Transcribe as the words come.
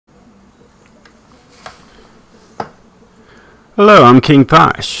Hello, I'm King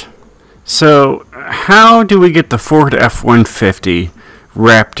Posh. So, how do we get the Ford F-150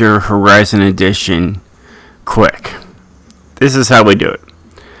 Raptor Horizon Edition quick? This is how we do it.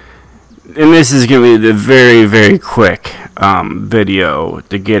 And this is going to be the very quick video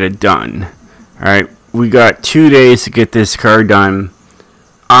to get it done. Alright, we got 2 days to get this car done.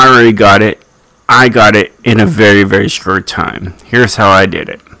 I already got it. I got it in a very short time. Here's how I did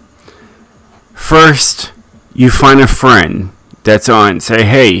it. First, you find a friend that's on. Say,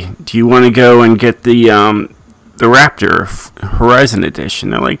 hey, do you want to go and get the Raptor Horizon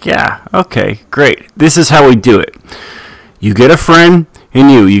Edition? They're like, yeah, okay, great. This is how we do it. You get a friend and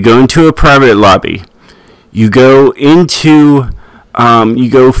you go into a private lobby. You go into, you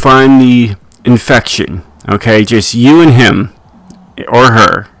go find the infection. Okay, just you and him or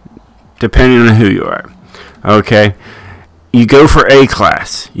her, depending on who you are. Okay. You go for A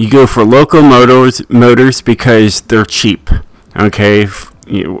class. You go for local motors because they're cheap. Okay,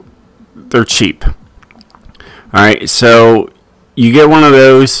 they're cheap. Alright, so you get one of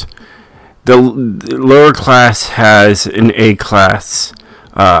those. The lower class has an A class,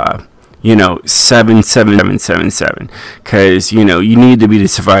 77777, because, you need to be the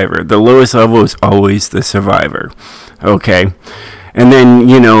survivor. The lowest level is always the survivor. Okay, and then,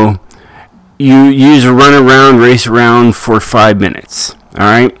 you use a run around, race around for 5 minutes.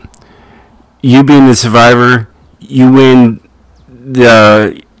 Alright, you being the survivor, you win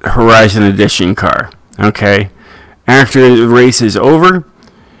the Horizon Edition car. Okay, after the race is over,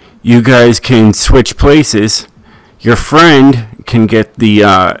 you guys can switch places. Your friend can get the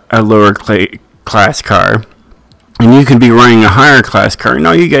a lower class car, and you can be running a higher class car.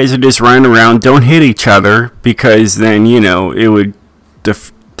 No, you guys are just running around. Don't hit each other, because then it would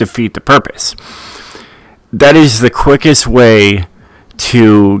defeat the purpose. That is the quickest way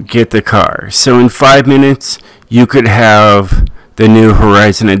to get the car. So in 5 minutes, you could have the new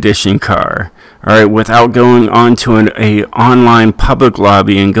Horizon Edition car, alright, without going onto a online public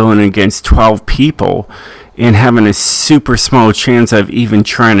lobby and going against 12 people and having a super small chance of even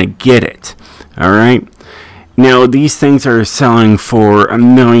trying to get it. Alright, now these things are selling for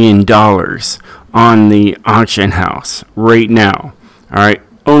 $1 million on the auction house right now. Alright,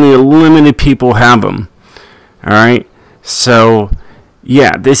 only a limited people have them. Alright, so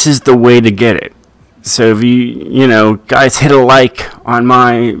yeah, this is the way to get it. So if you guys hit a like on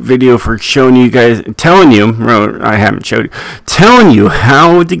my video for showing you guys, telling you how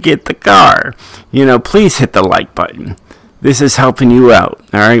to get the car, please hit the like button. This is helping you out.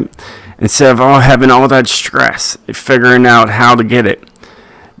 Alright, instead of having all that stress figuring out how to get it,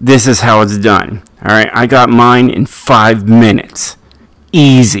 this is how it's done. Alright, I got mine in 5 minutes.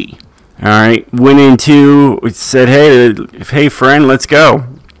 Easy. Alright, went into, said, hey friend, let's go.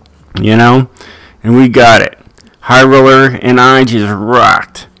 And we got it. High Roller and I just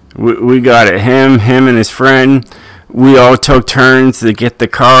rocked. We got it. Him and his friend, we all took turns to get the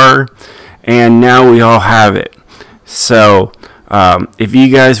car, and now we all have it. So if you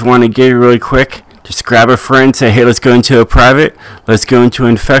guys want to get it really quick, just grab a friend, say, hey, let's go into a private, let's go into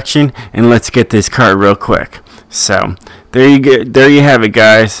infection, and let's get this car real quick. So there you have it,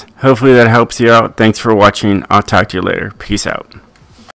 guys. Hopefully that helps you out. Thanks for watching. I'll talk to you later. Peace out.